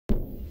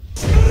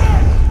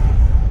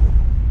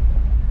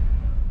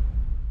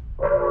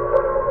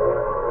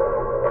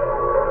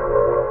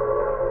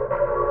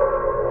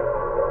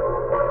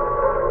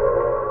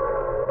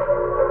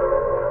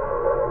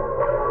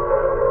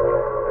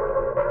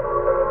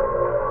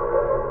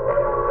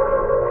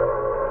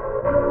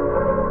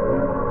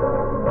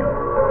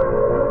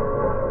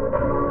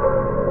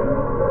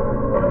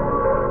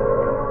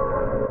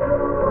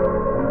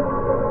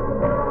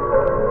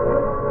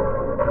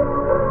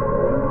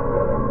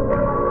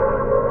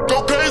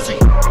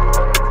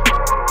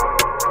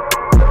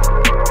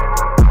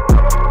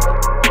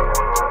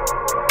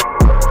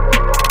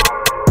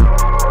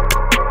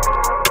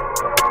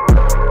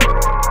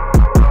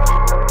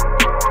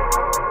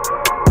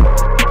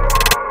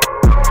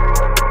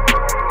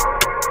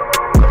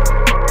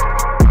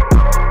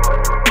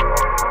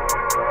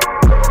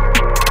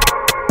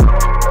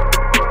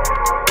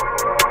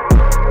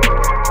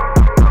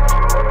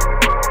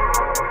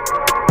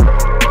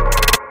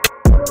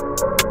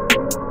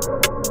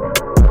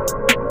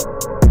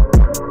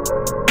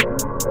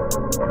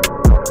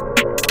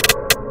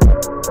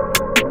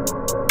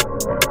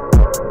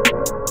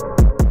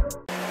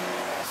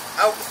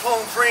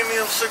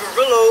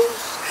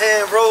cigarillos,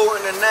 hand-rolled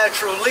in a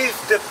natural leaf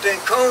dipped in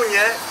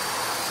cognac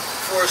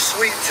for a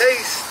sweet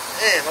taste.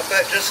 Damn, I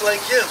bet just like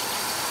you.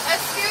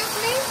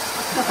 Excuse me?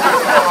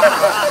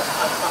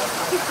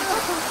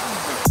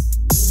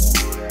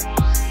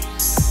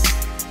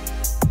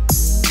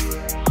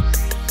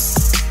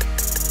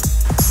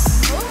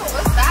 Ooh,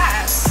 what's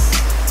that?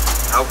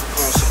 Al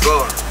Capone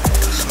cigar.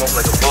 Smoke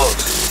like a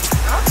boss.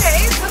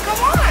 Okay, so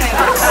come on.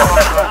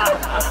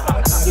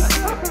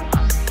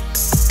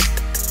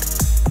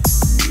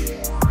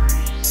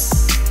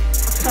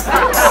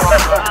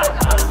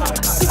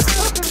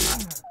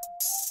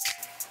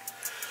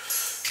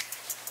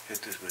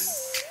 Hit this, baby.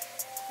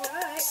 What?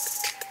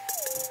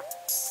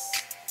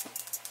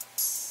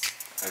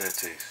 How that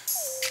taste?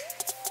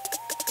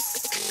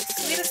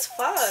 Sweet as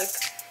fuck.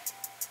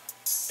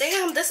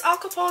 Damn, this Al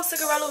Capone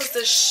cigarello is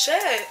the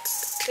shit.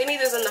 They need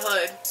this in the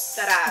hood.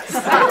 That ass.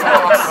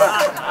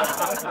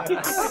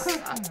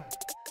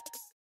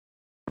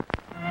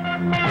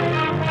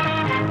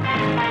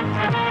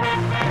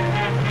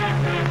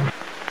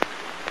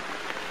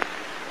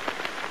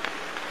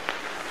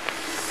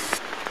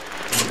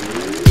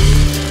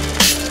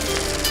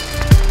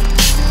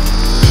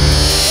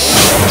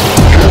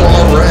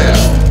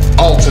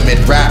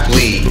 Ultimate Rap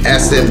League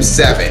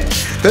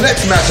SM7. The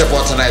next matchup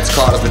on tonight's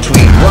card is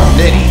between Rum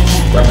Nitty,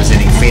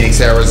 representing Phoenix,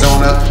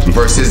 Arizona,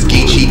 versus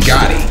Geechi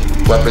Gotti,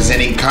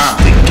 representing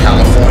Compton,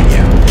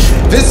 California.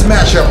 This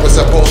matchup was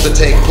supposed to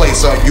take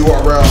place on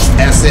URL's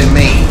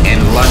SMA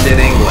in London,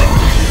 England.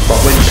 But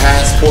when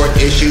passport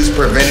issues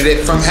prevented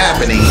it from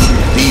happening,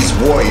 these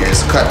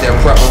warriors cut their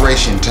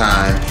preparation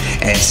time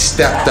and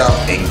stepped up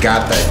and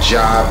got the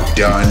job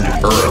done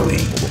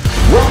early.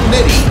 Rum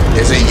Nitty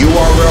is a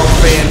URL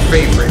fan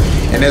favorite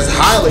and is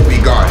highly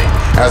regarded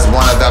as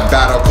one of the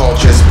battle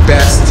culture's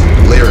best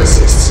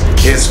lyricists.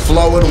 His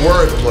flow and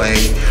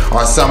wordplay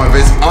are some of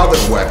his other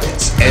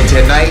weapons, and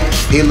tonight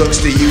he looks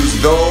to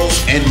use those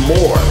and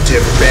more to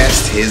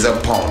best his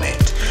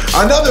opponent.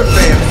 Another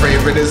fan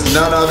favorite is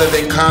none other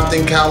than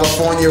Compton,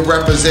 California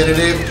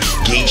representative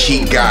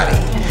Geechi Gotti,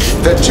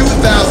 the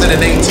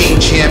 2018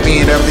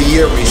 Champion of the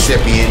Year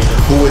recipient,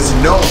 who is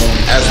known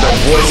as the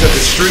voice of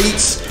the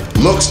streets.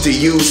 Looks to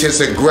use his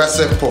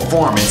aggressive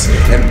performance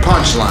and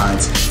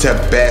punchlines to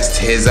best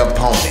his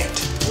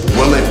opponent.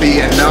 Will it be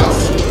enough?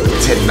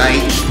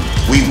 Tonight,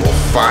 we will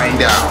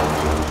find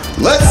out.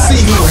 Let's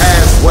see who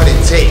has what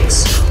it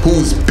takes,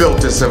 who's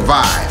built to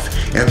survive,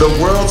 in the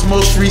world's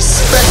most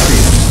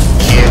respected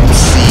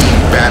MC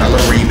Battle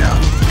Arena,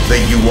 the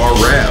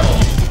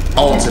URL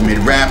Ultimate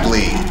Rap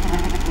League.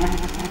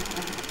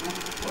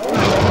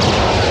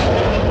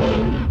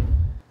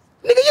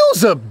 Nigga,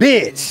 you's a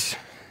bitch.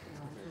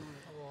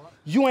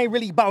 You ain't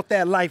really about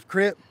that life,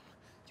 Crip.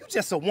 You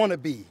just a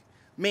wannabe.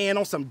 Man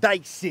on some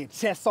dyke shit,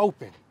 chest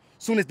open.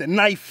 Soon as the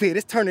knife fit,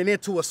 it's turning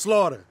into a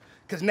slaughter.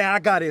 Cause now I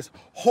got his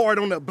heart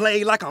on the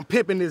blade like I'm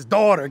pimping his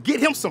daughter. Get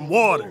him some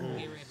water.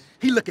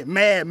 He looking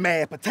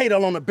mad,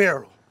 potato on the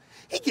barrel.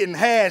 He getting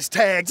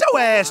hashtags, your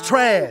ass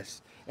trash.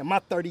 And my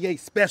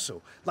 38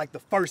 special, like the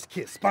first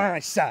kiss,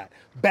 spine shot.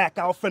 Back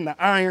out from the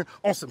iron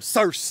on some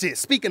surf shit.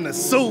 Speaking of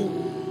Sue,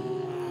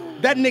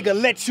 that nigga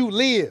let you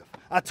live.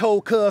 I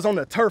told cuz on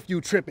the turf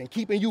you tripping,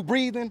 keeping you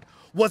breathing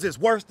was his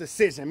worst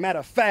decision. Matter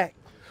of fact,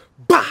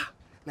 bah!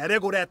 Now there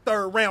go that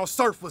third round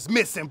surf was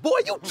missing. Boy,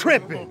 you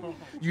tripping.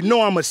 You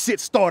know I'm a shit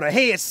starter,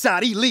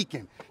 headshot, he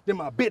leaking. Then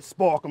my bitch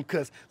spark him,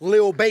 cause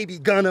lil baby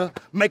gunna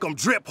make him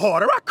drip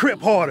harder. I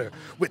crip harder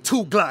with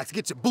 2 Glocks,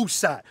 get your boot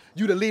shot.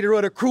 You the leader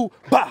of the crew,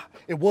 bah!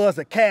 It was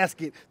a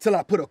casket till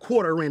I put a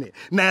quarter in it.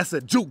 Now it's a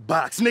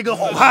jukebox, nigga,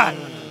 hot.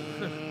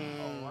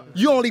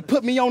 You only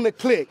put me on the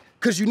click,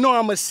 cause you know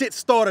I'm a shit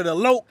starter. The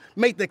lope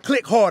make the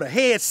click harder,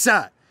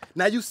 headshot.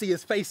 Now you see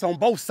his face on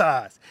both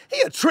sides.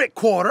 He a trick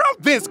quarter,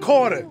 I'm Vince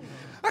Carter.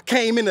 I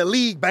came in the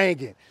league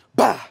banging,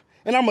 bah,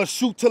 and I'ma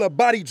shoot till the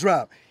body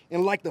drop.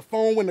 And like the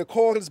phone when the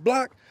cord is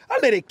blocked, I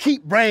let it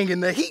keep banging,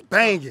 the heat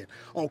banging.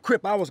 On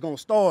Crip, I was gonna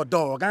star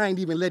dog, I ain't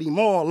even let him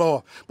all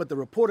off. But the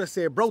reporter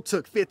said bro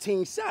took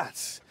 15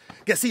 shots.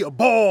 Guess he a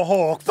ball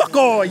hog, fuck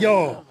all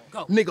y'all.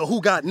 Nigga,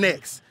 who got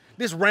next?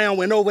 This round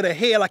went over the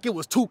head like it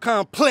was too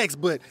complex,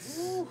 but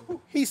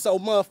he's so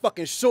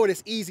motherfucking short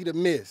it's easy to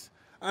miss.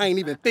 I ain't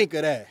even think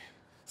of that.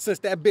 Since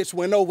that bitch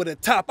went over the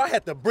top, I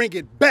had to bring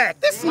it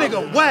back. This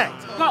nigga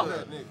whacked.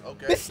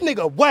 This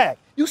nigga whack.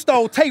 You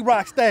stole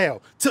Tay-Rock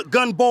style. Took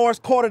gun bars,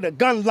 caught at the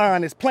gun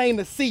line. It's plain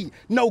to see.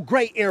 No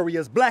gray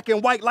areas. Black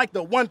and white like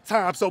the one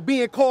time. So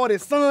being called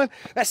his son,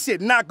 that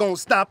shit not gonna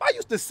stop. I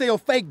used to sell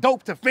fake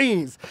dope to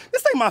fiends.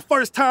 This ain't my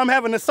first time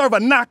having to serve a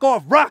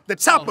knockoff rock. The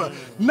chopper,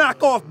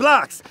 knockoff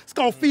blocks. It's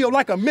gonna feel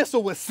like a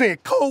missile was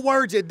sent. Cold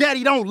words, your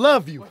daddy don't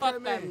love you.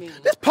 Fuck that mean?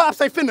 This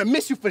pops ain't finna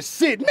miss you for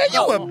shit. Man,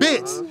 you a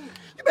bitch.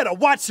 You better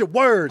watch your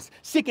words.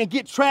 Shit can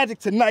get tragic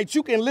tonight.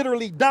 You can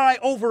literally die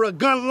over a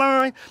gun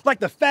line like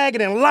the faggot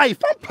in life.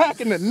 I'm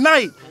packing the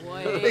night.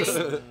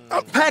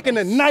 I'm packing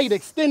the night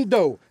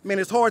extendo. Man,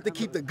 it's hard to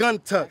keep the gun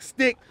tucked.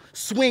 Stick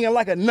swinging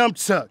like a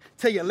nunchuck.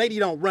 Tell your lady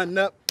don't run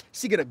up.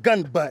 she get a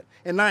gun butt,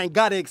 and I ain't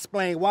gotta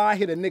explain why I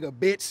hit a nigga,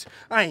 bitch.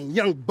 I ain't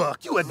young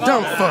buck. You a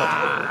dumb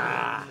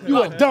fuck.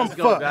 You a dumb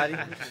fuck.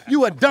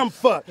 You a dumb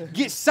fuck.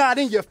 Get shot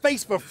in your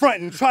face for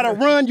frontin'. Try to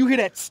run, you hear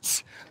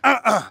that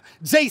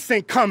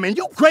Jason coming.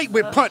 You great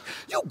with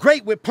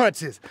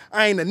punches.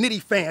 I ain't a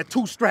Nitty fan.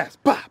 2 straps.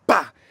 Bah,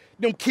 bah.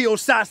 Them kill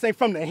shots ain't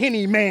from the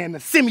Henny man, the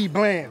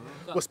semi-bland.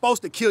 Was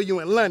supposed to kill you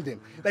in London.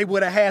 They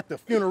would have had the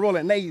funeral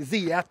in AZ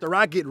after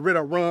I get rid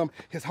of Rum.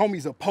 His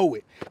homie's a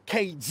poet.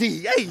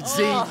 KG, AG.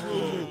 I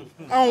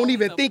don't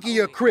even think he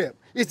a Crip.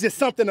 It's just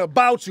something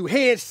about you.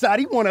 Headshot,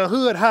 he want a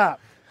hood hop.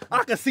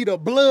 I can see the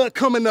blood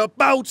coming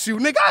up out you.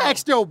 Nigga, I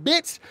asked your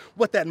bitch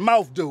what that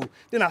mouth do.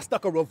 Then I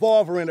stuck a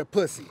revolver in her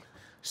pussy.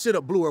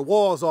 Shoulda blew her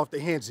walls off the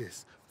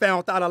hinges.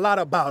 Found out a lot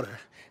about her.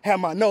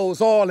 Had my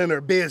nose all in her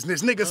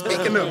business. Nigga,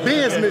 speaking of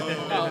business,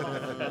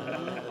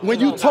 when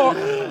you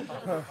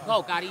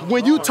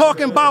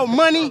talking about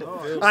money,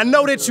 I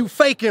know that you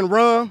faking,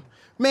 Rum.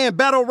 Man,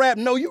 battle rap,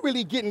 no, you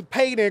really getting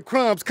paid in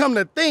crumbs. Come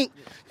to think,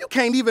 you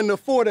can't even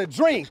afford a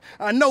drink.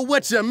 I know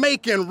what you're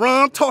making,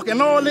 Rum. Talking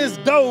all this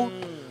dough,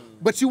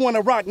 but you want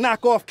to rock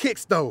knockoff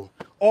kicks, though.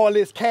 All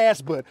this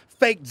cash, but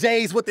fake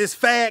J's with this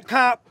fat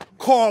cop.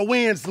 Carl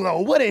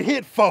Winslow, what a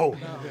hit for?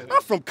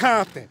 I'm from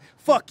Compton.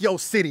 Fuck your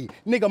city.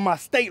 Nigga, my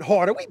state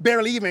harder. We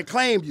barely even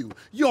claim you.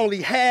 You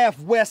only half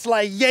West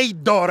like Ye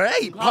daughter.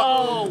 Hey,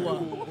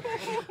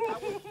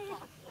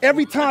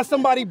 every time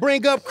somebody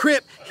bring up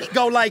Crip, he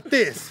go like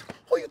this.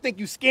 Who you think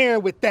you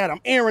scaring with that?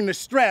 I'm airing the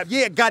strap.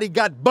 Yeah, Gotti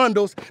got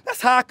bundles.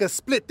 That's how I can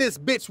split this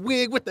bitch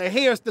wig with the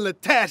hair still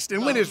attached.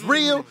 And when it's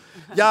real,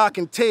 y'all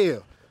can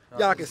tell.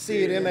 Y'all can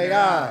see it in their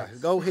eyes.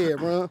 Go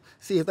ahead, Rum.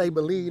 See if they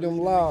believe them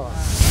lies.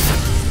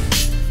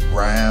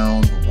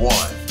 Round 1.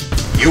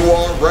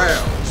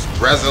 URL's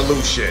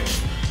Resolution.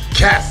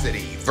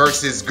 Cassidy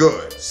versus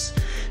GOODZ.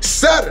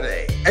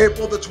 Saturday,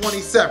 April the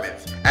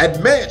 27th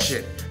at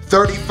Mansion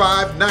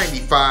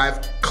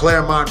 3595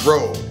 Claremont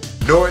Road,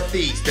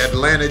 Northeast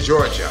Atlanta,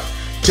 Georgia.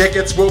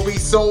 Tickets will be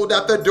sold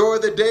at the door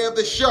the day of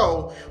the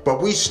show,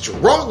 but we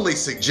strongly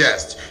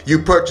suggest you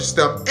purchase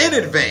them in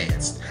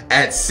advance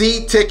at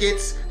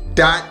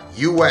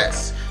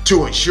ctickets.us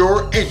to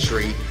ensure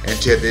entry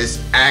into this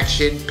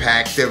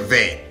action-packed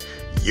event.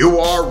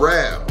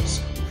 URL's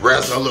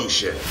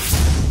Resolution.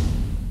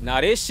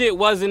 Now this shit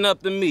wasn't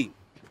up to me.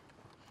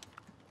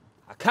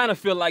 I kind of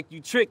feel like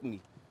you tricked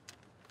me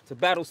to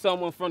battle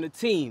someone from the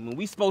team when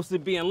we supposed to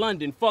be in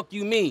London. Fuck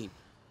you mean?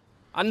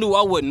 I knew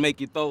I wouldn't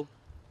make it though.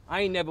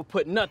 I ain't never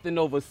put nothing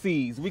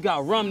overseas. We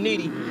got Rum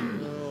Nitty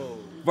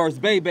versus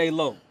Bebe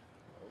Low,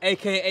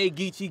 aka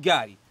Geechi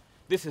Gotti.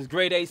 This is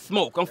grade A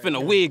smoke. I'm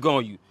finna wig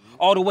on you.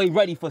 All the way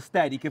ready for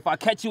static. If I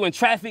catch you in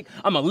traffic,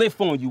 I'ma lift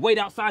on you. Wait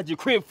outside your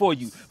crib for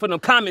you. For them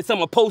comments,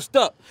 I'ma post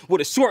up with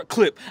a short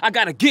clip. I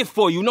got a gift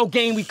for you. No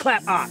game, we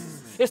clap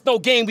ops. It's no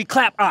game, we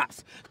clap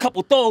ops.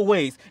 Couple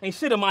throwaways. Ain't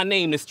shit in my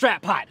name, the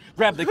strap hot.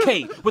 Grab the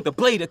K with the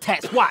blade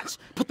attached. Watch.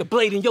 Put the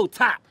blade in your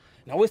top.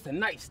 Now it's a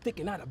knife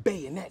sticking out of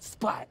bay in that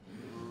spot.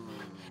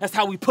 That's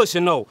how we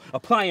pushing though.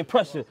 Applying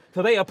pressure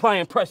till they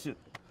applying pressure.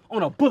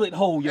 On a bullet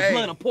hole, your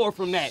blood will pour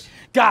from that.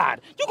 God,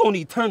 you gonna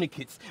need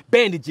tourniquets,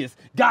 bandages.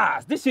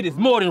 Guys, this shit is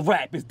more than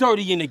rap. It's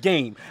dirty in the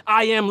game.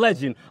 I am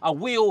legend. I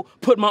will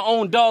put my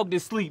own dog to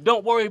sleep.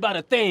 Don't worry about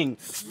a thing.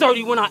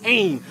 Sturdy when I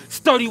aim.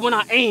 Sturdy when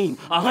I aim.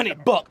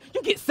 $100.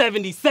 You get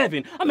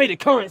 77. I made a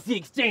currency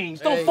exchange.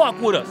 Don't fuck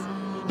with us.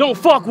 Don't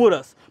fuck with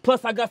us.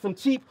 Plus, I got some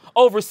cheap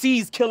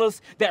overseas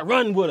killers that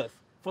run with us.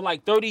 For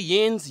like 30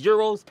 yens,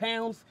 euros,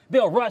 pounds,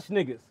 they'll rush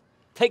niggas.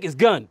 Take his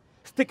gun.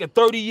 Stick a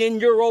 30 yen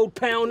euro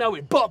pound now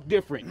it buck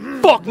different.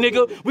 Fuck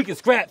nigga, we can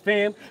scrap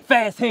fam.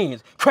 Fast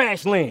hands,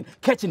 crash land,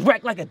 catching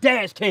wreck like a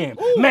dash cam.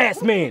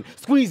 Mass man,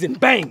 squeeze and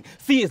bang.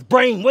 See his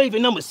brain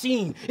waving a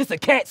machine. It's a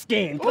CAT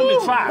scan. Come and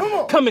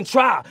try, come and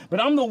try. But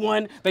I'm the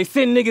one they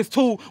send niggas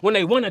to when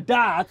they wanna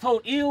die. I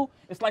told Ill,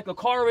 it's like a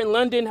car in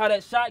London, how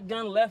that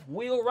shotgun left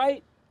wheel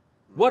right.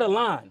 What a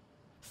line.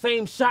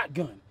 Same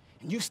shotgun.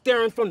 And you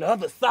staring from the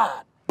other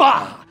side.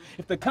 Bah!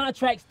 If the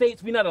contract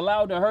states we not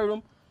allowed to hurt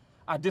him,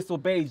 I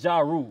disobeyed Ja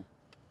Rule.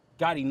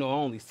 Gotti know I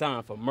only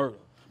signed for murder.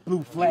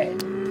 Blue flag.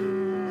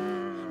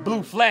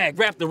 Blue flag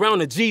wrapped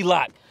around a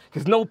G-lock.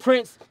 Cause no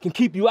prince can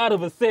keep you out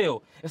of a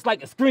cell. It's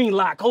like a screen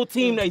lock. Whole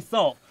team they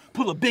soft.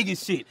 Pull the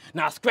biggest shit.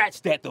 Now I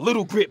scratch that, the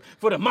little grip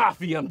for the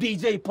mafia. I'm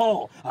DJ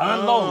Paul. I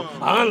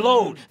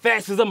unload.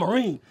 Fast as a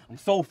Marine. I'm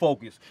so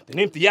focused. Then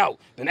empty out.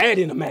 Then add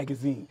in a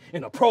magazine.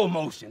 In a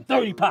promotion.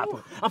 30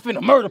 popper. I'm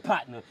finna murder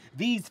partner.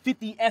 These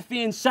 50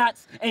 FN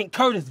shots ain't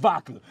Curtis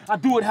vodka. I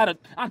do it how the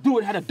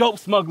dope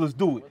smugglers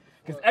do it.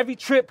 Cause every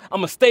trip,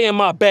 I'ma stay in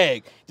my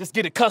bag. Just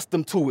get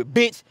accustomed to it.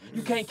 Bitch,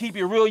 you can't keep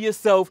it real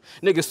yourself.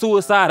 Nigga,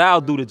 suicide,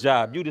 I'll do the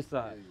job. You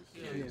decide.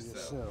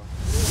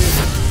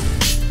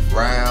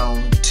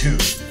 Round 2.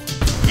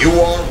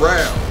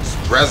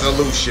 URL's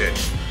Resolution.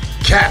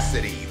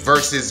 Cassidy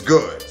versus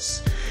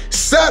GOODZ.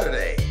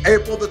 Saturday,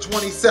 April the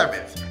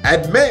 27th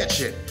at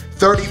Mansion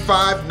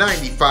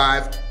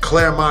 3595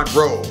 Claremont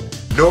Road,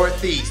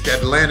 Northeast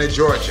Atlanta,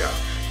 Georgia.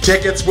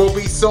 Tickets will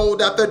be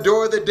sold at the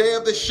door the day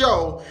of the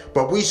show,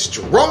 but we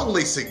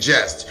strongly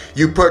suggest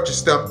you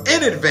purchase them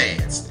in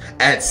advance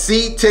at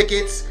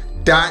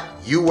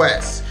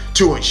ctickets.us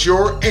to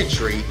ensure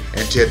entry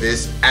into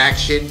this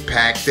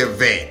action-packed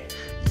event.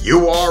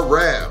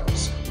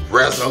 URL's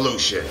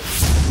resolution.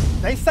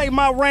 They say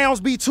my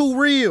rounds be too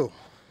real.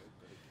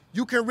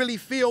 You can really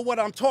feel what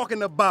I'm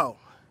talking about.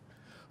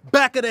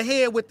 Back of the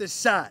head with the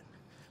shot.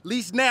 At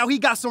least now he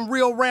got some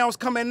real rounds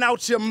coming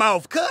out your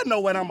mouth. Cuz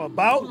know what I'm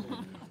about.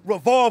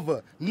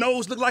 Revolver,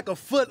 nose look like a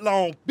foot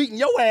long, beating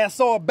your ass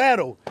all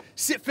battle.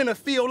 Shit finna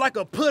feel like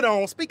a put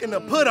on. Speaking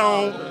of put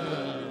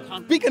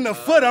on, speaking of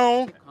foot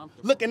on,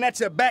 looking at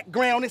your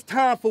background, it's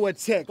time for a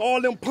check.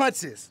 All them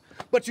punches,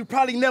 but you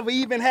probably never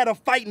even had a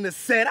fight in the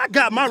set. I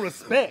got my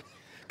respect,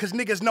 cause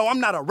niggas know I'm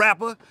not a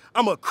rapper,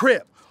 I'm a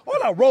crip.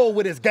 All I roll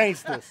with is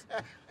gangsters.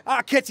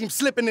 I'll catch him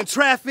slipping in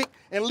traffic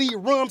and leave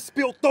rum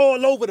spilt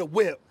all over the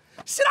whip.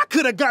 Shit, I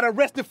could've got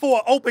arrested for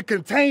an open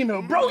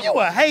container. Bro, you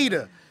a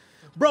hater.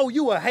 Bro,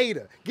 you a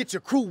hater. Get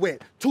your crew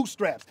wet, two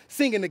straps,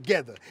 singing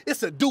together.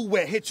 It's a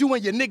duet, hit you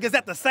and your niggas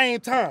at the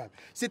same time.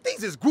 Shit,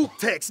 these is group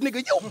text,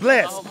 nigga, you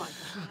blessed.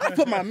 I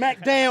put my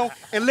Mac down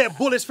and let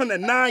bullets from the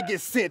 9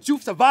 get sent. You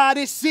survive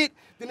this shit,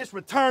 then it's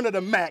return of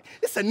the Mac.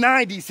 It's a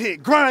 90s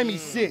hit, grimy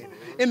shit.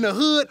 In the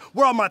hood,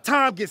 where all my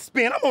time gets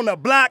spent. I'm on the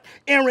block,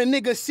 airing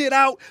nigga shit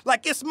out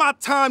like it's my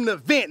time to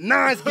vent.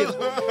 Nines get,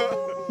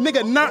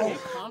 nigga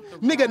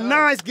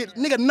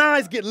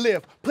nines get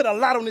lift. Put a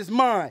lot on his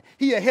mind.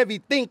 He a heavy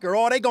thinker.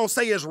 All they gon'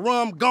 say is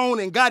rum gone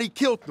and Gotti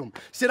killed him.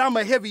 Shit, I'm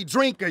a heavy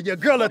drinker. Your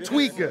girl a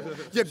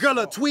tweaker. Your girl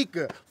a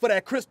tweaker. For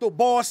that crystal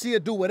ball, she'll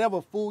do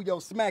whatever, fool. Yo,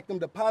 smack them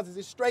deposits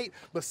is straight,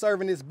 but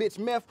serving this bitch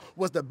meth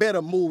was the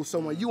better move. So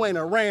when you ain't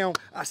around,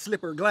 I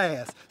slip her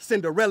glass.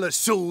 Cinderella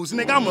shoes.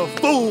 Nigga, I'm a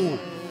fool.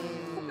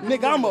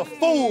 Nigga, I'm a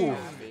fool.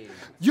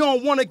 You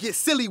don't wanna get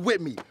silly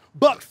with me.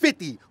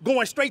 $150,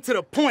 going straight to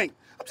the point.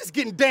 I'm just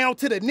getting down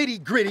to the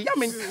nitty gritty.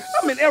 I'm in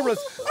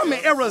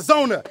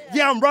Arizona.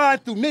 Yeah, I'm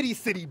riding through Nitty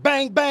City.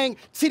 Bang, bang,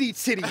 chitty,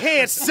 chitty,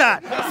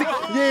 headshot.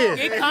 Yeah.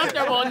 Get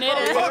comfortable,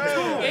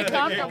 Nitty. Get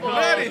comfortable.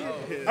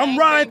 I'm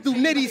riding through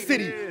Nitty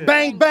City.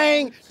 Bang,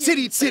 bang,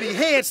 chitty, chitty,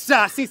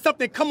 headshot. See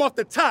something come off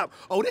the top.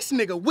 Oh, this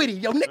nigga witty.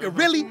 Yo, nigga,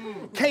 really?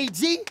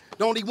 KG?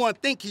 The only one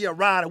think he a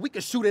rider. We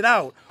can shoot it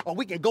out, or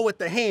we can go with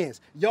the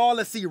hands. Y'all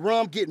let's see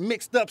rum get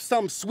mixed up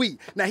something sweet.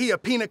 Now he a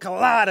pina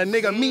colada,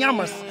 nigga.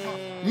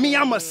 Me,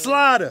 I'm a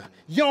slider.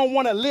 You don't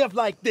wanna live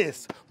like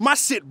this. My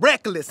shit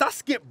reckless. I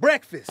skip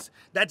breakfast.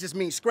 That just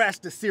means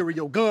scratch the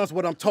cereal. Guns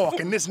what I'm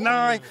talking. This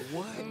 9.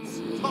 What?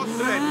 Talk to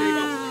that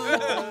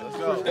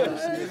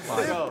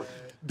nigga.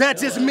 That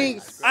just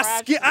means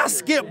I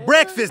skip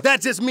breakfast.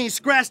 That just means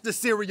scratch the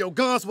cereal.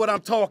 Guns what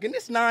I'm talking.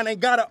 This 9 ain't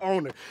got an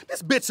owner.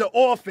 This bitch a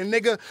orphan,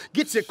 nigga.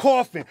 Get your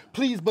coffin.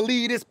 Please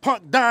believe this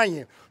punk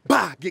dying.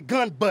 Bah, get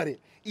gun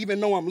butted. Even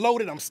though I'm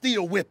loaded, I'm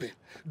still whipping.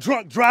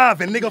 Drunk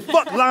driving, nigga,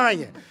 fuck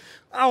lying.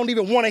 I don't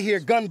even want to hear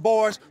gun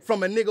bars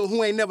from a nigga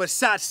who ain't never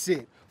shot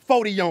shit.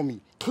 40 on me.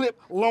 Clip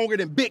longer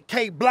than Big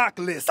K block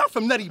list. I'm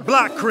from Nutty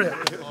Block Crip.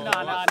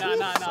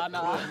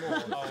 No.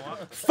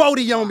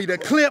 40 on me. The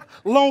clip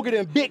longer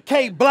than Big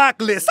K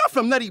block list. I'm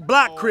from Nutty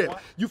Block Crip.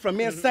 You from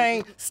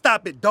Insane?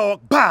 Stop it,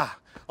 dog. Bah.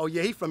 Oh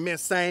yeah, he from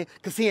Insane,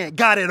 cause he ain't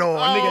got it all.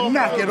 Nigga,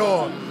 knock it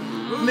off.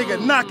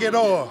 Nigga, knock it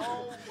off.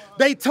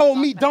 They told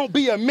me don't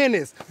be a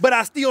menace, but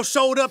I still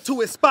showed up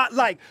to his spot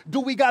like, do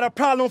we got a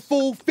problem,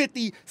 fool?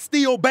 50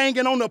 still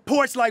banging on the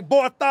porch like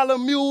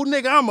Bartholomew,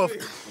 nigga, I'm a...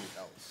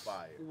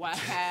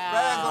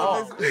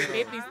 Wow.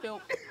 50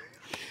 still...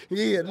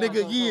 Yeah,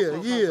 nigga, yeah.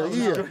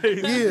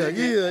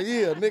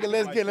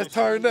 Nigga, let's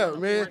turn up,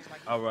 man.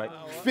 All right.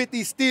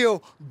 50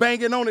 still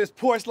banging on his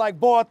porch like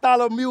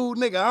Bartholomew,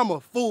 nigga, I'm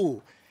a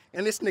fool.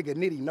 And this nigga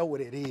Nitty know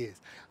what it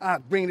is. I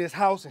bring this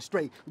house and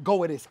straight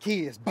go at his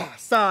kids,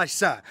 side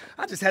shot.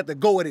 I just had to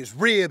go at his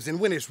ribs, and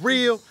when it's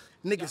real,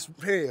 niggas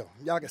real.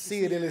 Y'all can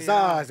see it in his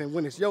eyes, and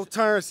when it's your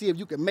turn, see if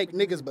you can make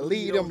niggas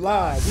believe them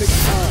lies.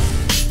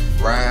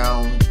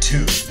 Round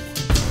 2.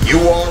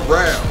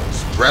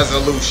 URL's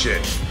resolution.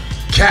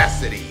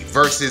 Cassidy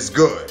versus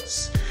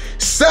GOODZ.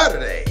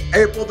 Saturday,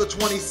 April the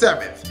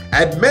 27th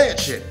at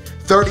Mansion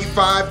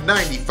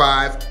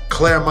 3595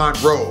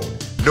 Claremont Road,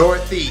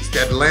 Northeast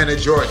Atlanta,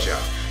 Georgia.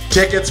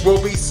 Tickets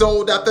will be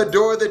sold at the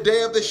door the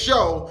day of the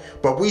show,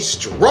 but we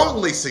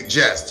strongly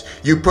suggest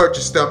you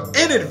purchase them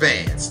in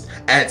advance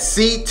at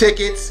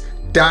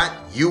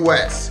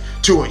ctickets.us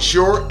to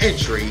ensure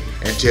entry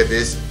into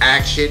this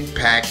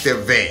action-packed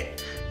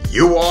event.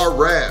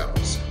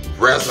 URL's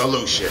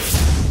resolution.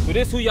 So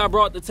this who y'all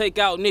brought to take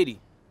out Nitty.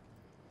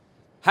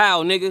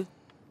 How, nigga?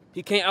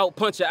 He can't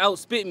out-punch or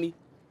out-spit me.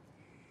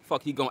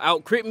 Fuck, he gonna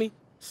out-crip me?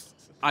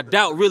 I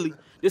doubt, really.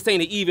 This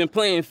ain't an even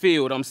playing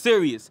field, I'm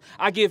serious.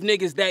 I give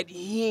niggas that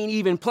he ain't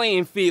even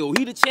playing field.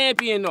 He the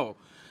champion though.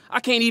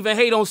 I can't even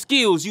hate on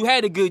skills, you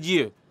had a good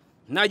year.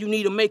 Now you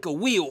need to make a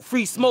wheel,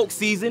 free smoke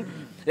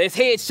season. There's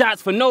headshots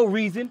for no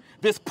reason.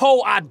 This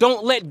pole I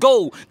don't let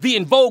go. The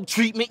In Vogue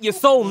treatment, your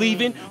soul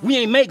leaving. We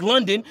ain't make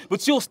London,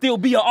 but you'll still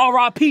be a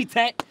RIP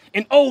tat.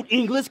 In old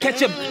English,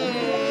 catch a...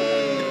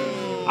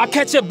 I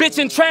catch a bitch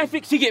in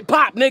traffic, she get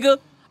popped, nigga.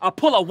 I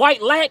pull a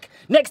white lack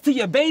next to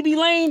your baby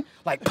lane,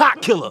 like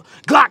pot killer.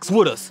 Glocks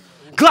with us.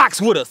 Glocks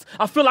with us.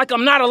 I feel like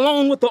I'm not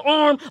alone with the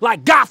arm,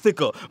 like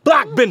Gothica.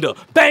 Blockbender,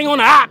 bang on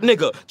the op,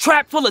 nigga.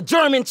 Trap full of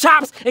German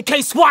chops and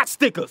K SWAT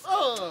stickers.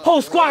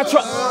 Whole squad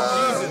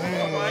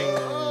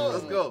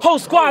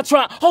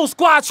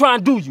trying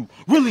to do you.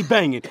 Really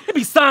banging. It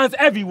be signs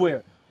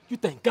everywhere. You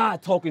think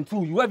God talking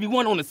to you.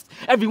 Everyone on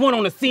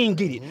the scene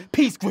get it.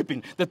 Peace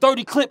gripping. The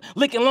 30 clip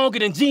licking longer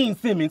than Gene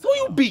Simmons. Who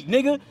you beat,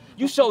 nigga?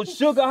 You showed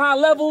sugar high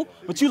level,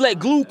 but you let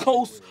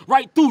glucose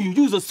right through you.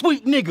 You's a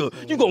sweet nigga.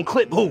 You gon'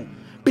 clip who?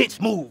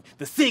 Bitch move.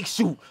 The SIG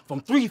shoot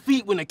from 3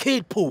 feet when a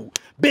kid pull.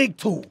 Big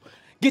tool.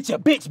 Get your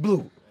bitch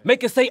blue.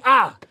 Make her say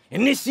ah.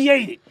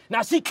 Initiate it.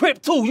 Now she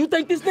crip too. You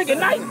think this nigga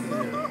nice?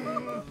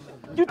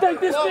 You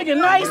think this nigga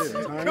nice?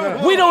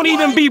 We don't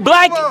even be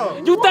black.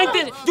 You think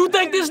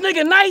this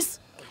nigga nice?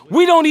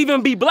 We don't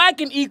even be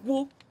black and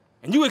equal,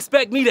 and you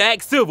expect me to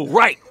act civil,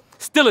 right?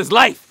 Still is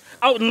life.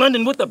 Out in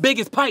London with the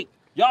biggest pipe.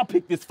 Y'all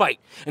picked this fight,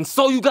 and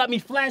so you got me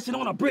flashing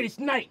on a British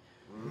night.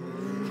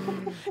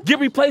 Get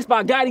replaced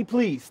by Gotti,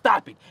 please.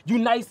 Stop it. You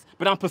nice,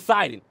 but I'm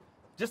Poseidon.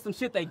 Just some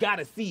shit they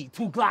gotta see.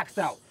 2 Glocks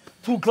out.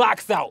 2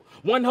 Glocks out.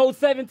 One hold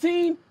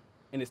 17,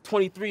 and it's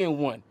 23 and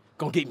 1.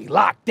 Gonna get me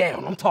locked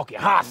down. I'm talking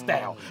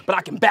hostile, but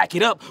I can back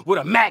it up with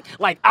a Mac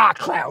like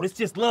iCloud. It's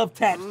just love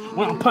taps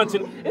when I'm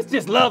punching. It's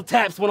just love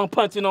taps when I'm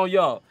punching on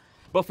y'all.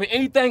 But for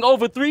anything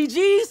over 3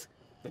 G's,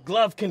 the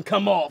glove can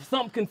come off.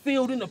 Something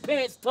concealed in the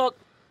pants tuck.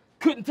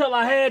 Couldn't tell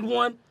I had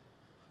one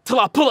till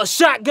I pull a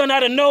shotgun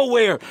out of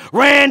nowhere.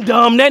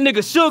 Random. That nigga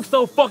Suge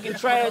so fucking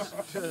trash.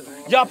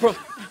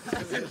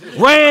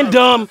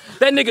 Random.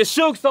 That nigga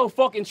Suge so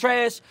fucking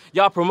trash.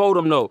 Y'all promote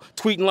him though.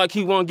 Tweeting like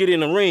he won't get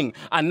in the ring.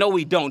 I know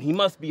he don't. He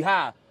must be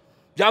high.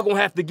 Y'all gonna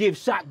have to give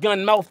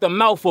shotgun mouth to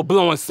mouth for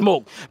blowing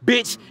smoke.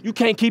 Bitch, you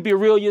can't keep it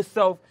real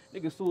yourself.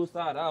 Nigga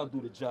suicide, I'll do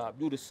the job.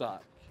 You decide.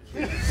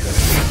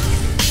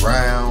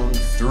 Round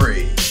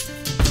 3.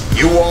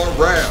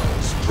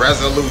 URL's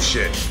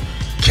resolution.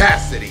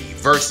 Cassidy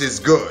versus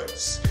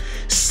GOODZ.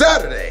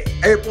 Saturday,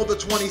 April the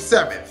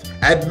 27th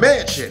at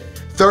Mansion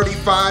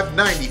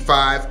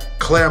 3595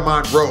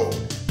 Claremont Road,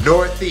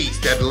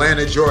 Northeast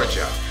Atlanta,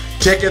 Georgia.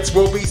 Tickets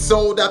will be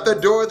sold at the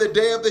door the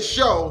day of the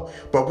show,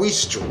 but we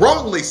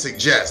strongly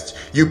suggest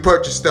you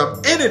purchase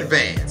them in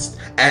advance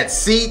at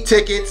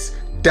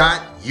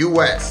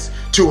ctickets.us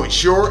to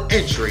ensure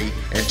entry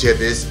into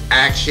this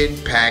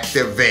action-packed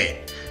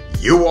event.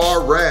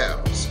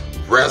 URL's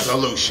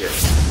resolution.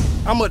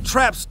 I'm a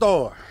trap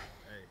star.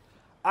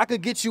 I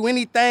could get you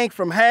anything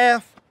from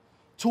half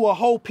to a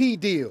whole P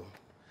deal.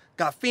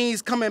 Got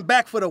fiends coming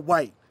back for the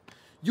white.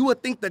 You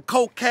would think the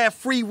coke have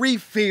free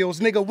refills,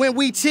 nigga. When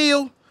we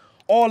chill,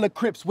 all the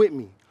Crips with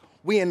me.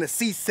 We in the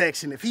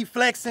C-section. If he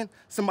flexing,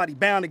 somebody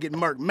bound to get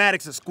murked.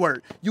 Maddox a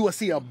squirt. You will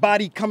see a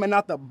body coming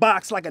out the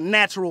box like a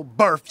natural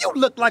birth. You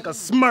look like a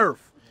Smurf.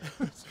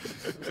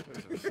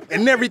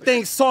 And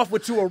everything soft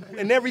what you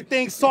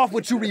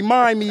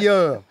remind me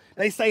of.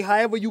 They say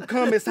however you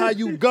come is how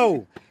you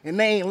go. And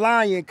they ain't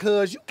lying,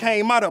 cuz you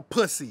came out of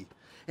pussy.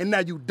 And now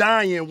you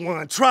dying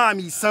one. Try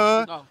me,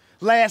 son.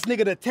 Last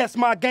nigga to test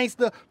my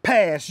gangster,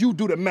 pass. You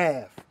do the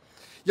math.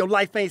 Your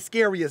life ain't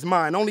scary as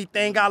mine. Only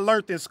thing I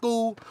learned in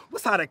school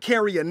was how to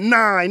carry a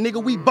 9.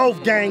 Nigga, we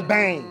both gang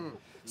bang.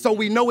 So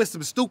we know it's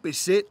some stupid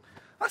shit.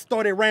 I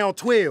started round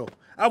 12.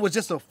 I was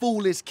just a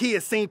foolish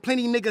kid. Seen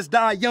plenty niggas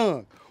die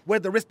young.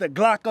 Whether it's the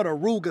Glock or the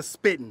Ruger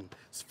spitting.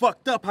 It's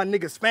fucked up how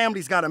niggas'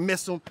 families gotta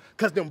miss them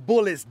cause them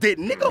bullets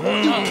didn't. Nigga, who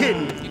you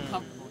kidding?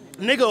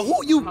 Nigga,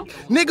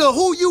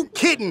 who you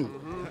kidding?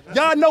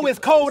 Y'all know it's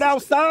cold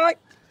outside?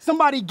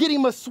 Somebody get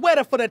him a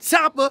sweater for the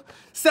chopper,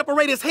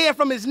 separate his hair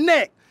from his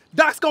neck.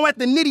 Doc's gonna have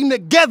to knit him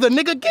together.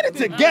 Nigga, get it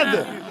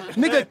together.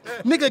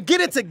 Nigga,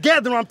 get it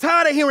together. I'm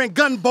tired of hearing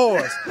gun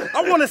bars.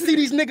 I wanna see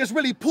these niggas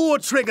really pull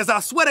triggers. I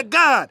swear to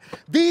God,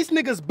 these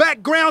niggas'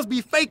 backgrounds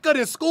be faker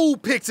than school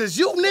pictures.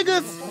 You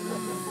niggas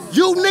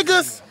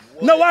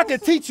know I can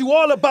teach you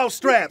all about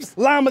straps.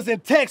 Llamas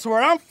and texts.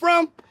 Where I'm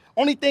from,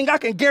 only thing I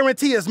can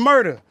guarantee is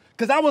murder.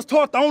 Cause I was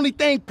taught the only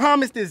thing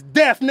promised is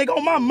death. Nigga,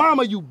 on my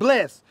mama, you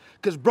blessed.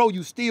 Cause bro,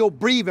 you still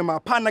breathing. My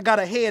partner got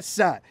a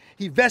headshot.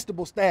 He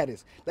vegetable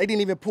status. They didn't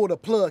even pull the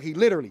plug. He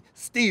literally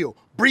still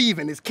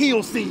breathing. It's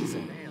kill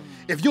season.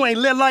 If you ain't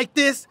lit like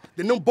this,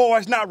 then them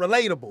boys not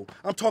relatable.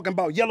 I'm talking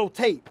about yellow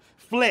tape,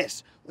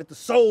 flesh, with the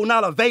soul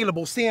not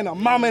available. Seeing a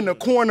mama in the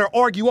corner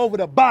argue over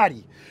the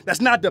body.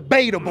 That's not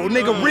debatable.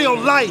 Nigga, real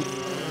life.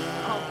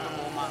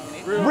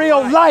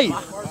 Real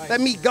life.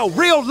 Let me go.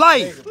 Real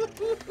life.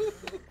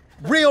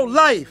 Real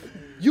life.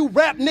 You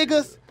rap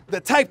niggas, the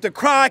type to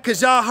cry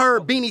cause y'all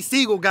heard Beanie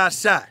Siegel got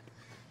shot.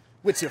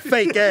 With your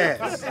fake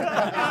ass.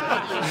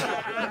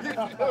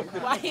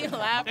 Why you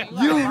laughing?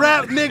 You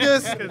rap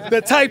niggas,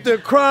 the type to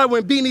cry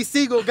when Beanie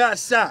Siegel got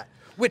shot.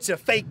 with your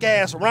fake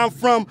ass. Where I'm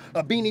from,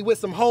 a beanie with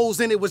some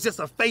holes in it was just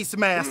a face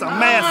mask. I'm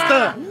masked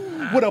up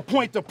with a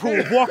point to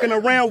prove. Walking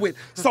around with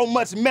so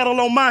much metal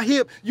on my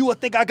hip, you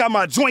would think I got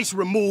my joints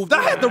removed.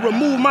 I had to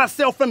remove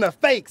myself from the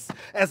fakes.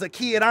 As a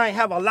kid, I ain't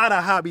have a lot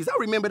of hobbies. I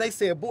remember they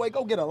said, boy,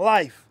 go get a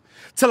life.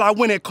 Till I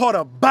went and caught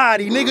a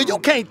body. Nigga, you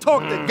can't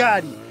talk to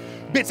Gotti.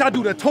 Bitch, I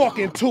do the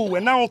talking too,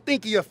 and I don't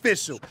think he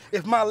official.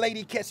 If my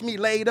lady catch me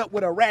laid up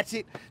with a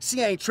ratchet,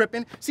 she ain't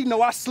tripping. She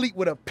know I sleep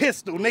with a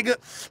pistol, nigga.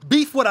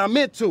 Beef what I'm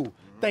into.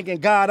 Thanking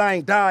God I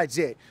ain't died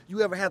yet.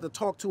 You ever had to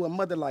talk to a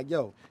mother like,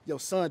 yo, your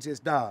son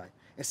just died?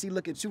 And she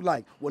look at you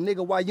like, well,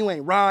 nigga, why you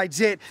ain't ride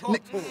yet?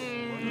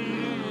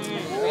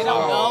 They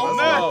don't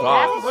know.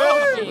 That's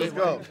real shit.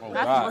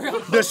 That's real.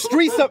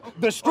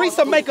 The streets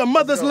will make a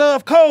mother's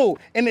love cold.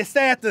 And it's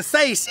sad to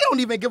say, she don't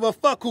even give a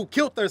fuck who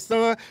killed her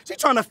son. She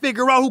trying to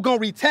figure out who gonna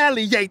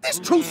retaliate. This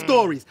true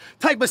stories.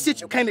 Type of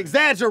shit you can't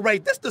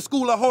exaggerate. This the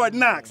school of hard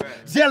knocks.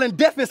 Jail and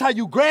death is how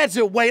you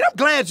graduate. I'm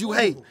glad you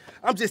hate.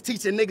 I'm just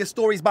teaching niggas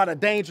stories about a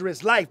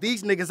dangerous life.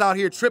 These niggas out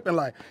here tripping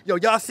like, yo,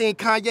 y'all seen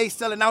Kanye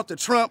selling out to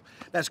Trump?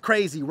 That's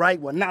crazy, right?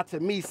 Well, not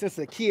to me. Since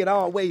a kid, I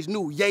always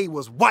knew Ye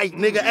was white,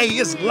 nigga. Hey,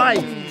 it's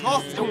life.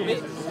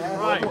 Stupid.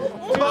 Right.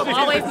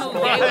 Always knew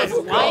they was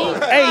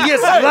white. Hey,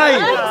 it's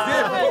life.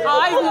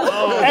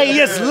 Hey,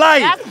 it's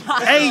life.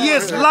 Hey,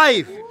 it's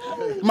life.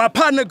 My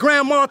partner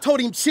grandma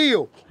told him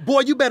chill.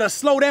 Boy, you better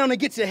slow down and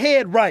get your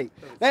head right.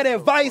 That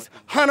advice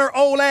hunt her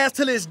old ass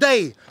till this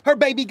day. Her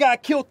baby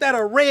got killed at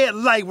a red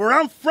light. Where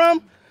I'm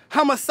from,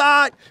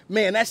 homicide,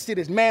 man, that shit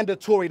is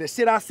mandatory. The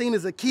shit I seen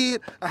as a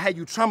kid, I had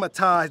you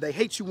traumatized. They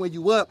hate you when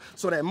you up,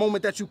 so that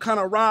moment that you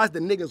kinda rise, the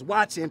niggas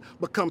watching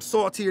become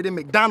saltier than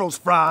McDonald's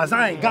fries.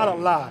 I ain't gotta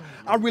lie.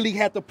 I really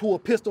had to pull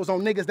pistols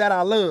on niggas that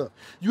I love.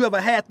 You ever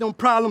had them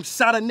problems,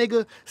 shot a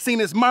nigga, seen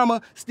his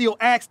mama, still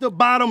asked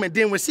about him, and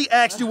then when she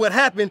asked you what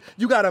happened,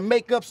 you gotta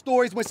make up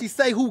stories when she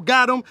say who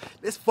got him?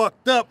 It's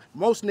fucked up.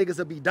 Most niggas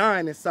will be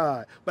dying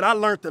inside. But I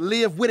learned to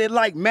live with it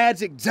like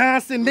Magic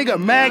Johnson.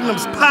 Nigga,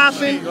 Magnum's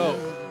popping.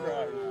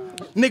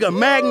 Nigga,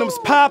 Magnum's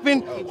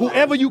popping.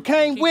 Whoever you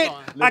came with,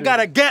 I got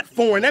a gat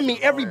for him. That mean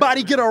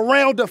everybody get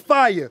around the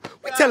fire.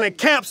 We telling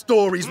camp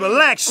stories.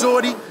 Relax,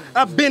 shorty.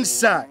 I've been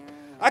shot.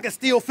 I can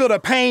still feel the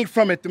pain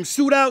from it. Them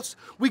shootouts,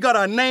 we got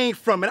our name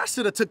from it. I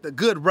should have took the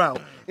good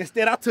route.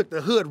 Instead, I took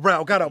the hood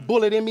route. Got a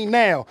bullet in me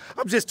now.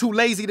 I'm just too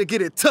lazy to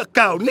get it took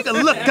out. Nigga,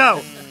 look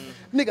out.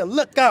 Nigga,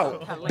 look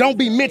out. Don't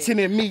be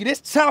mentioning me.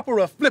 This chopper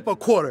will flip a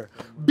quarter.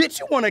 Bitch,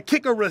 you wanna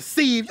kick or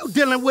receive? You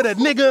dealing with a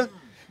nigga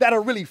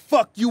that'll really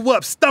fuck you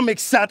up. Stomach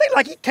shot. They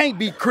like he can't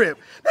be Crip.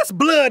 That's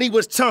blood he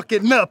was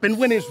chunking up. And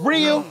when it's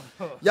real,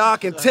 y'all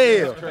can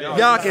tell.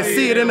 Y'all can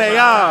see it in their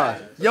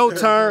eyes. Your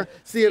turn.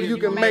 See if you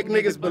can make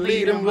niggas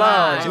believe them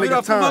lies.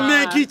 Nigga, turn. My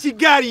man Geechi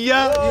Gotti,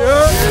 y'all.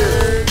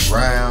 Yeah.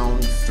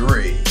 Round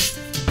 3.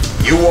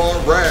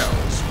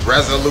 URL's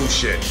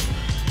Resolution.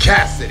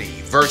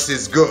 Cassidy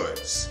versus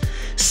GOODZ.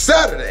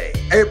 Saturday,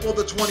 April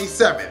the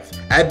 27th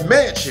at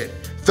Mansion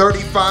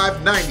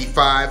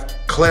 3595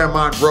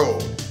 Claremont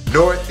Road,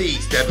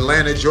 Northeast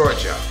Atlanta,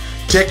 Georgia.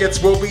 Tickets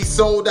will be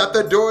sold at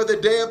the door the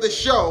day of the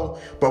show,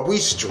 but we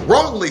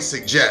strongly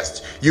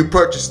suggest you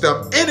purchase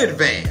them in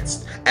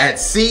advance at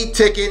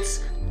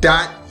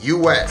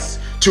ctickets.us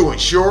to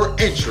ensure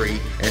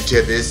entry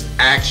into this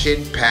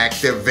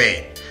action-packed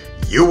event.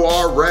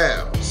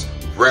 URL's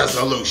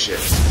Resolution.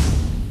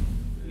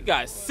 You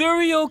got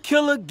serial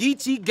killer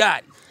Geechi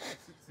Gotti.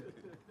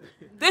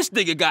 This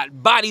nigga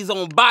got bodies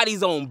on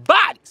bodies on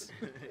bodies.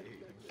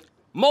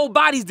 More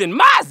bodies than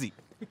Mozzie.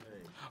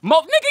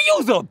 Nigga,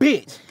 you's a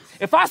bitch.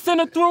 If I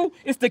send her through,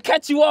 it's to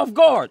catch you off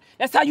guard.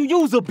 That's how you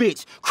use a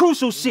bitch.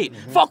 Crucial shit.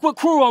 Fuck what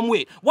crew I'm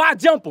with. Why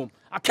jump them?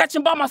 I catch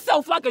him by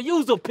myself like a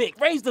user pick.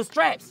 Raise the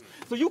straps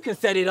so you can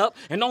set it up.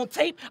 And on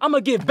tape, I'ma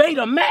give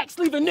Beta Max.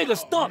 Leave a nigga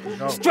stuck,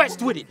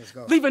 stretched with it.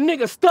 Leave a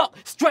nigga stuck,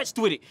 stretched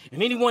with it.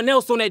 And anyone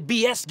else on that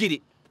BS get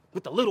it.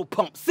 With the little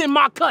pump, send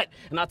my cut.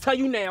 And I tell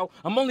you now,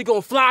 I'm only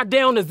gonna fly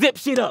down to zip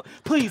shit up.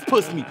 Please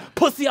push me.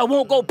 Pussy, I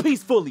won't go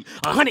peacefully.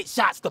 100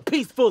 shots to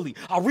peacefully.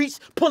 I'll reach,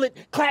 pull it,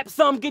 clap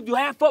some, give you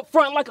half up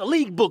front like a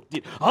league booked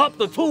it. Up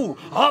the two,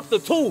 up the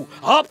two,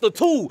 up the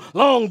two.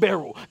 Long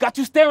barrel. Got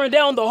you staring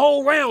down the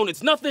whole round.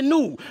 It's nothing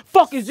new.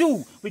 Fuck is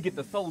you. We get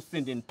the soul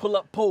sending, pull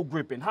up pole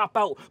gripping, hop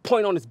out,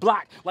 point on his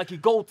block like he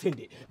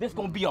goaltended. This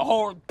gonna be a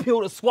hard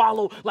pill to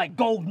swallow like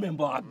gold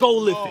member. I go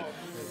lift it.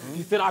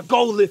 He said, I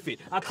go lift it.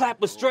 I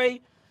clap a stray,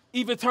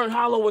 even turn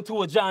hollow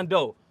into a John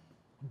Doe.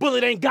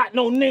 Bullet ain't got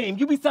no name.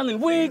 You be selling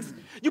wigs?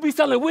 You be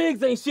selling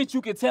wigs, ain't shit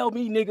you can tell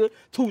me, nigga.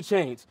 2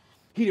 Chainz.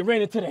 He done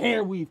ran into the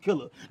hair weave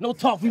killer. No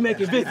talk, we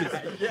making visits.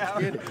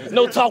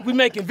 No talk, we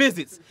making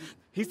visits.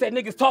 He said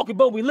niggas talking,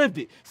 but we lived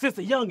it. Since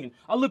a youngin',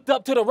 I looked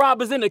up to the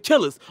robbers and the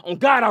killers. On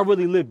God, I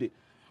really lived it.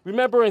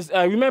 Remember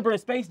in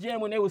Space Jam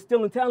when they was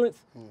stealing talents?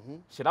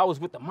 Shit, I was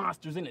with the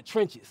monsters in the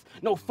trenches.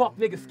 No fuck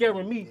nigga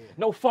scaring me.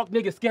 No fuck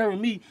nigga scaring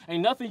me.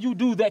 Ain't nothing you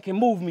do that can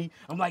move me.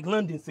 I'm like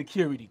London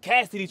security.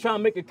 Cassidy trying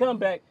to make a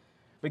comeback,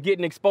 but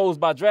getting exposed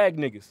by drag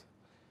niggas.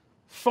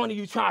 Funny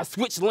you trying to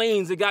switch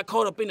lanes and got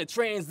caught up in the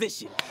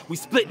transition. We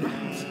split.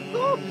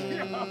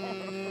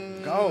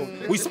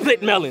 We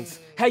split melons,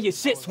 had your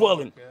shit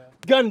swollen.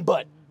 Gun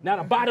butt. Now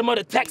the bottom of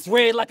the text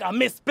read like I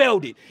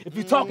misspelled it. If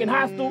you talking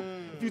hostile,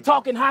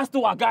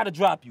 I gotta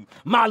drop you.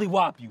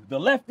 Mollywop you. The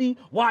lefty,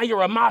 why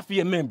you're a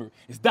mafia member.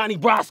 It's Donnie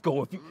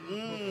Brasco. If you...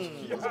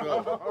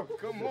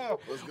 Come on.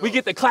 We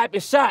get the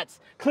clapping shots,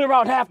 clear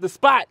out half the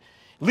spot,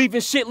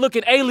 leaving shit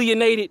looking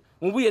alienated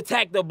when we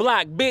attack the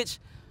block, bitch.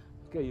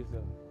 Kill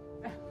yourself.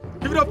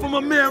 Give it up for my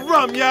man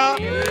Rum, y'all.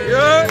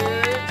 Yeah.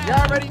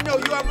 Y'all already know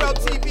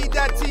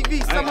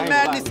URLTV.tv. Summer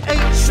Madness 8.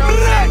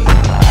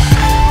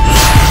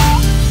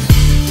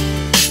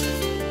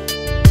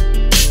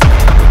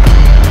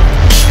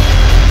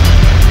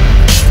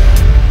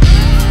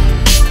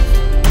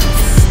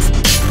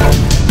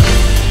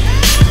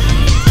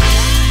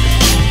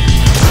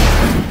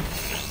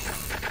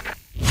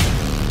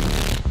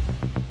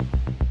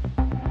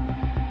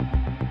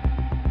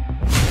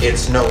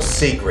 It's no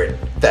secret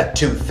that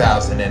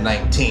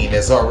 2019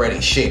 is already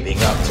shaping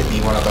up to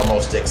be one of the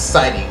most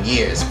exciting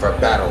years for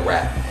battle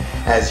rap,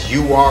 as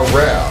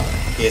URL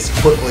is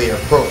quickly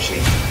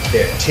approaching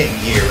their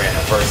 10-year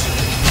anniversary.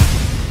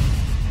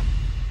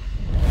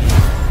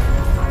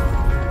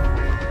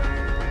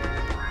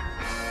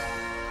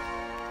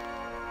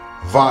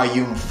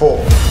 Volume 4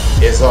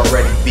 is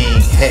already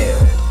being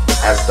hailed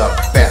as the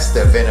best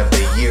event of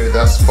the year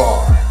thus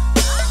far.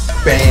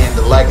 Band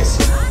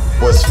Legacy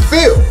was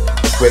filled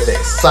with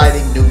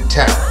exciting new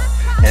talent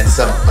and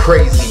some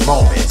crazy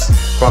moments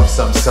from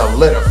some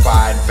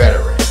solidified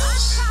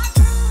veterans.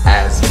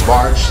 As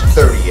March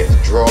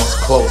 30th draws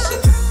closer,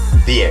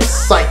 the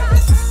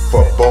excitement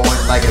for Born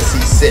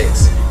Legacy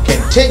 6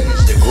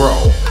 continues to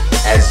grow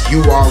as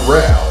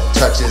URL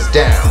touches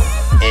down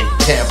in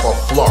Tampa,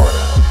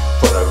 Florida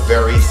for the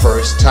very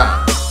first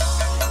time.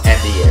 And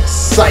the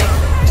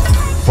excitement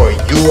for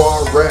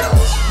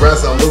URL's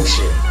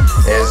resolution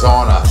is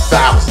on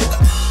 1,000.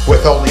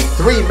 With only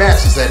 3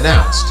 matches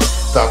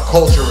announced, the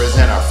culture is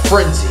in a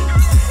frenzy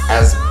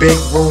as Big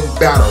Room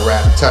Battle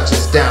Rap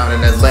touches down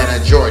in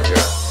Atlanta, Georgia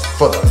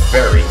for the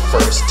very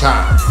first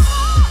time.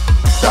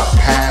 The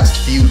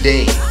past few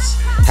days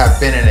have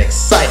been an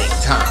exciting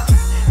time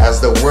as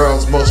the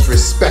world's most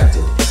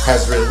respected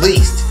has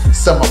released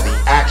some of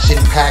the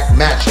action-packed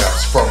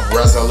matchups from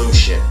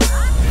Resolution.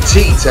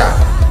 T-Top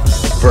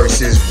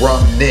versus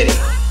Rum Nitty.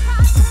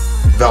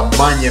 The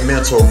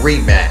monumental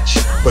rematch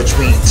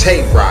between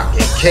Tay-Rock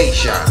and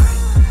K-Shine,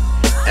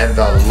 and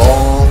the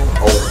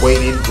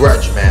long-awaited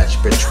grudge match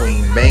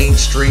between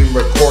mainstream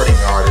recording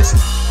artist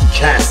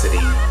CASSIDY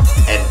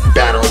and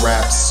battle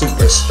rap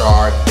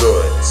superstar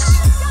GOODZ.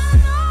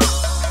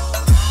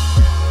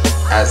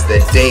 As the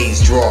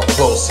days draw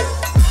closer,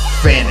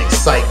 fan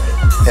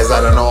excitement is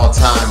at an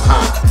all-time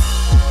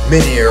high.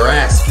 Many are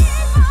asking,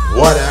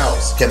 what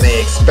else can they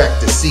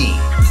expect to see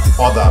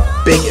on the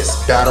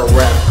biggest battle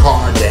rap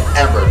card to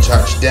ever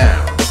touch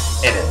down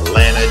in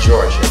Atlanta,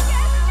 Georgia?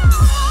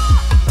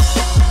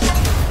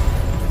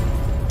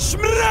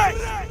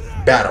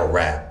 Battle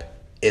rap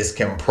is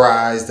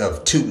comprised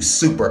of 2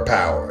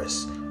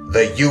 superpowers,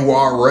 the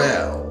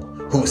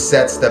URL, who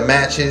sets the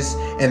matches,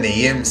 and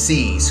the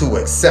MCs who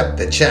accept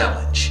the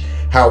challenge.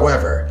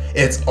 However,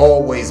 it's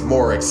always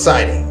more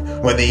exciting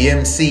when the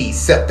MCs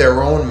set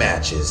their own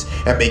matches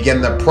and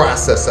begin the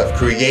process of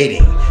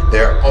creating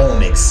their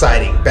own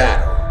exciting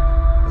battle.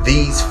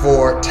 These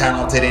 4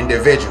 talented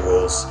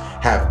individuals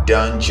have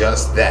done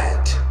just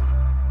that.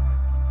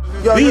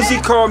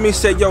 BZ called me and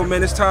said, yo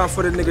man, it's time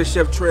for the nigga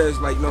Chef Trez,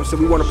 like, you know what I'm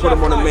saying, we want to put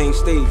him on the main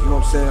stage, you know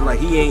what I'm saying, like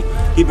he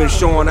been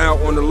showing out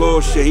on the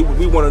little shit,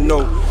 we want to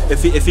know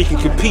if he can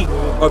compete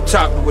up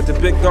top with the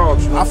big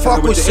dogs. You know, I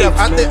fuck with Chef,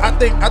 I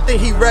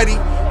think he ready,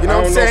 you know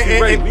what I'm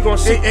saying, we gonna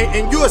see.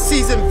 And you a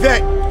seasoned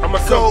vet,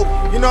 so,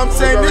 you know what I'm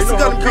saying,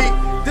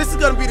 this is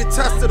gonna be the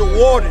test of the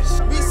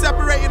waters. We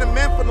separating the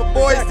men from the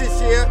boys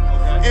this year,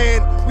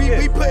 and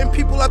we putting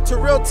people up to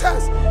real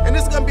tests. And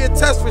this is gonna be a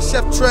test for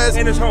Chef Trez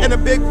in a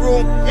big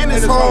room, in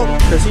his home.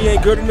 Cause he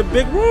ain't good in the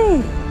big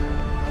room.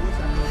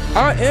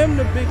 I am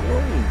the big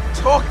room.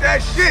 Talk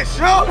that shit,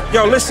 Sean.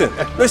 Yo, listen.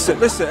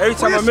 Every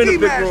time I'm in the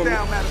big room,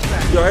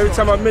 every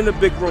time I'm in the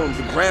big room,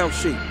 the ground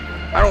shake.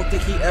 I don't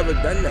think he ever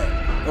done that. You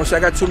know what I'm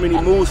saying? I got too many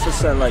moves for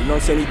Sunlight. You know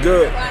what I'm saying? He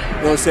good. You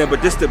know what I'm saying?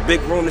 But this the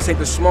big room. This ain't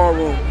the small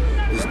room.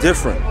 It's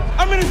different.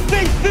 I'm in the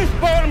state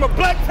fishbowl, I'm a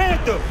Black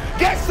Panther,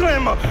 gas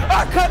slammer,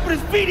 I cut with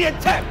his speedy and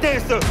tap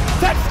dancer,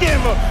 tax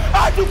scammer,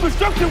 I do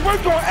construction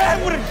work on ad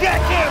with a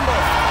jackhammer.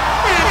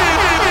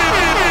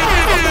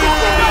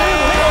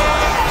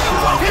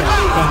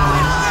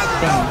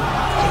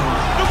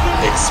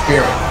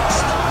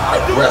 Experienced,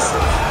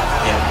 aggressive,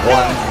 and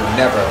one who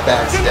never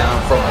backs down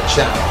from a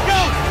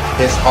challenge.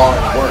 His hard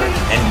work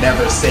and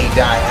never say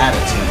die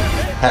attitude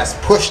has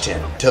pushed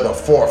him to the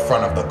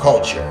forefront of the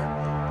culture.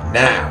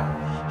 Now,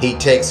 he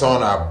takes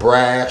on a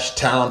brash,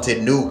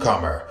 talented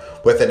newcomer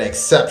with an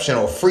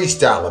exceptional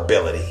freestyle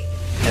ability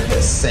and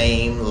the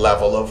same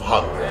level of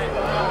hunger.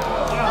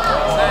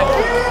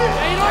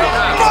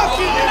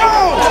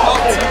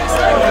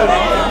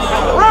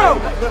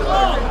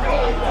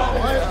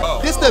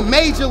 This the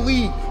major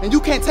league, and you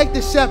can't take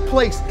the chef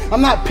place.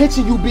 I'm not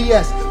pitching you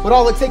BS, but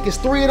all it takes is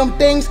 3 of them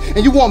things,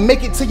 and you won't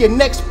make it to your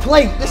next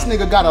plate. This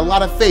nigga got a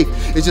lot of faith.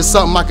 It's just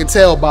something I can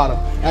tell about him.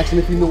 Actually,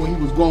 if you knew where he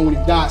was going when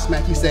he died,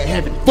 smack, he said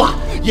heaven. Fuck,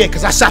 yeah,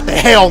 cause I shot the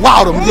hell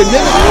out of him, you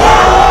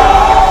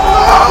nigga.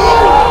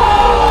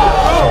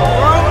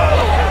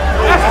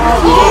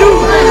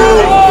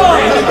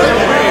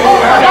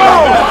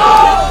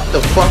 The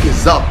fuck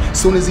is up?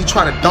 Soon as he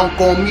try to dunk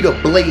on me, the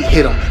blade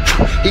hit him.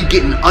 He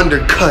getting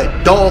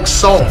undercut, dog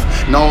soft.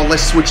 No,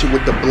 let's switch it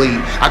with the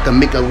blade. I can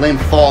make a limb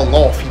fall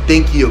off. He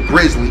think he a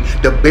grizzly,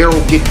 the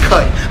barrel get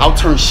cut. I'll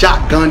turn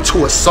shotgun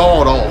to a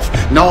sawed off.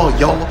 No,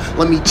 y'all,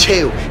 let me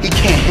chill. He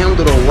can't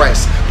handle the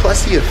rest.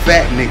 Plus he a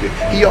fat nigga.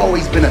 He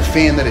always been a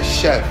fan of the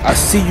chef. I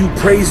see you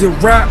praising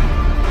rap.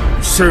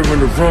 You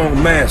serving the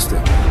wrong master.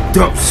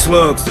 Dump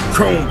slugs, the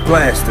chrome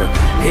blaster.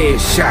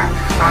 Headshot,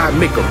 I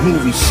make a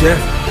movie, chef.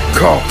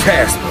 Call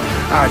Casper.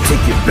 I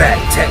take it back,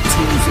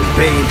 tattoos and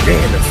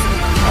bandanas.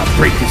 I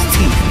break his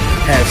teeth,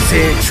 have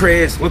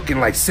Santrez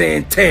looking like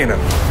Santana.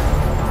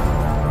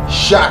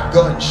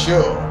 Shotgun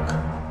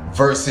Suge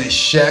versus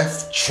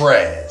Chef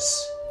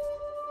Trez.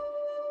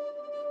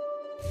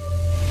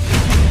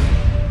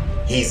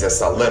 He's a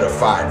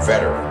solidified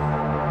veteran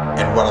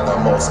and one of the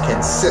most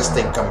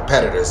consistent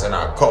competitors in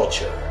our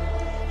culture.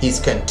 He's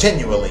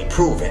continually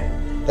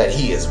proven that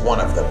he is one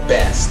of the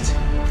best.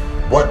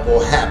 What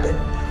will happen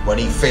when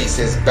he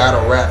faces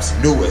battle rap's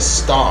newest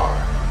star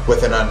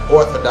with an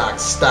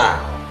unorthodox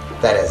style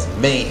that has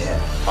made him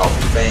a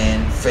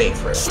fan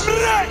favorite?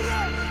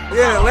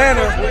 Yeah,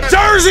 Atlanta.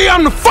 Jersey,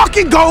 I'm the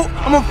fucking GOAT.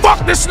 I'm gonna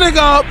fuck this nigga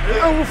up. I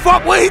don't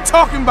fuck what he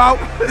talking about.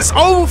 It's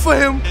over for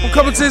him. I'm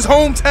coming to his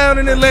hometown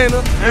in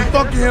Atlanta and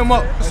fucking him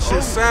up. That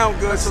shit sound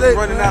good, so he's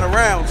running out of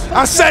rounds.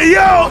 I say,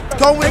 yo,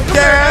 going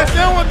down.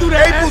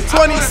 April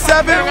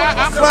 27th,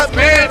 Club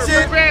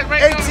Mansion,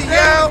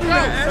 ATL,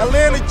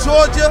 Atlanta,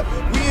 Georgia.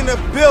 We in the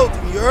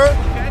building, you heard?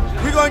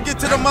 We gonna get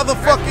to the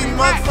motherfucking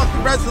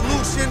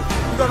resolution.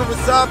 We gonna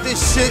resolve this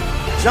shit.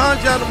 John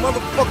the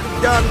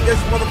motherfucking down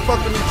against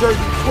motherfucking New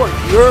Jersey TWORK,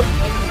 you heard?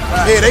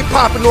 Yeah, they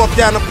popping off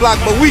down the block,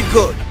 but we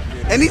good.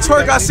 Any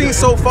twerk I've seen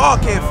so far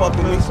can't fuck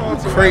with me.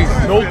 Crazy,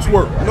 no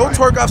twerk. No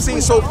twerk I've seen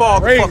so far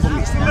can fuck with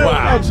me.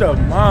 Wow. Out your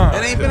mind.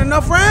 It ain't been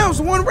enough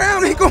rounds. One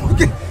round ain't gonna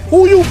get.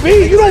 Who you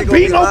beat? You don't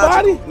beat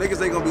nobody.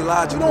 Niggas ain't gonna be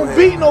logical. You don't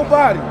beat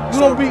nobody.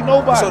 You don't beat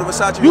nobody. So the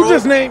Versace you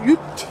just named you.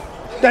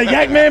 That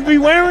Yak Man be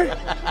wearing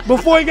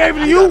before he gave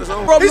it to you? He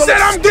said,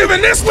 I'm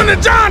giving this one to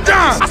John.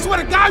 I swear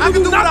to God, you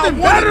do nothing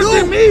better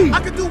than me. I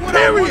can do what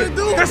I want to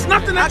do. There's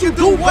nothing that you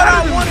do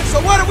better than me.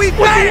 So what are we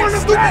paying,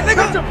 stupid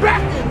nigga? That's your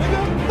back,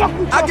 nigga.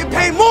 I get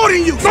paid more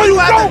than you. No,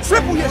 you don't.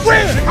 Triple your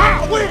Where? shit.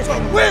 Where's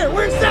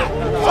that?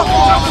 Fuck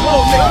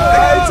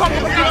you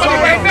talking about, nigga?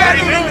 Money right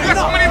now. We got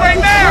some money right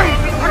now.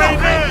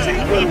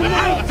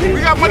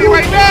 We got money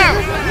right now.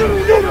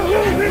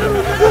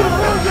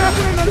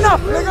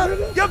 Enough, nigga.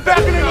 You're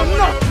backing it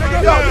enough,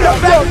 nigga. Yo,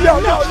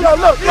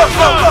 look.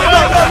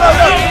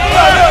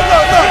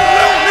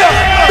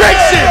 Big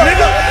shit,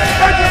 nigga.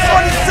 April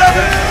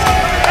 27th.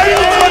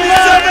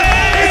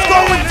 It's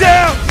going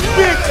down.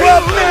 We in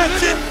Club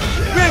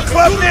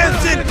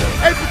Mansion.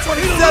 April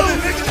 27th.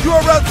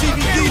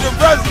 URLTV, the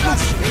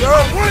resolution.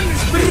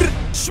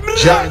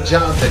 John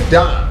the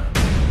Don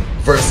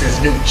versus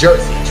New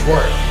Jersey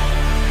TWORK.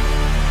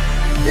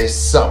 This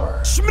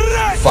summer,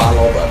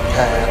 follow the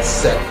path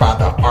set by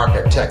the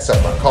architects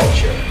of the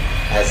culture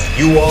as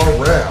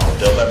URL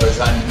delivers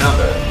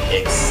another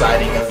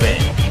exciting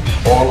event.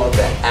 All of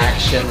the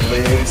action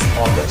lives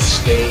on the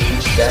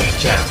stage that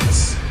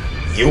counts.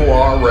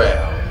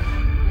 URL.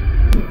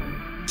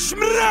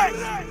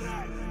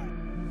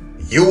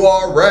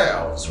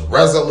 URL's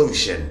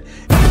resolution.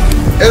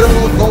 It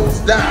all goes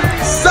down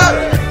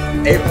Saturday,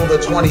 April the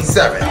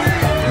 27th.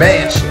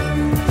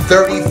 Mansion,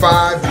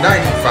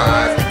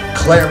 3595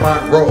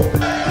 Claremont Road,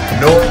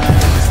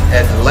 Northeast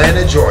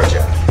Atlanta,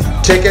 Georgia.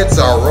 Tickets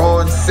are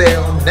on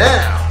sale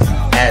now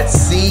at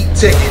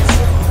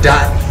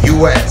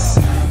ctickets.us.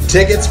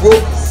 Tickets will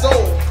be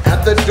sold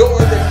at the door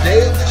the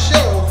day of the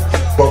show,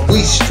 but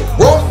we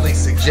strongly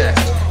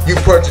suggest you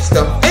purchase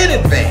them in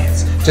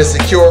advance to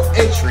secure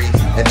entry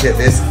into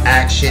this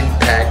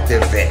action-packed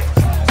event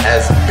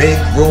as Big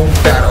Room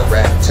Battle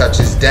Rap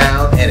touches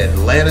down in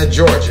Atlanta,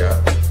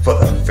 Georgia for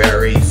the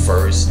very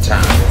first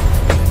time.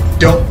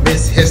 Don't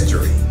miss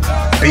history.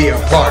 Be a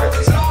part of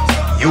it.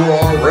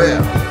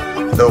 URL,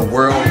 the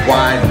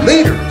worldwide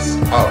leaders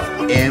of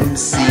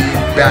MC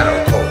battle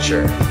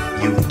culture.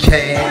 You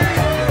can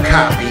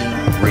copy,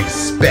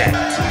 respect.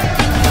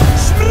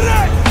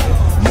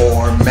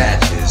 More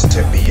matches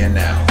to be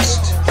announced.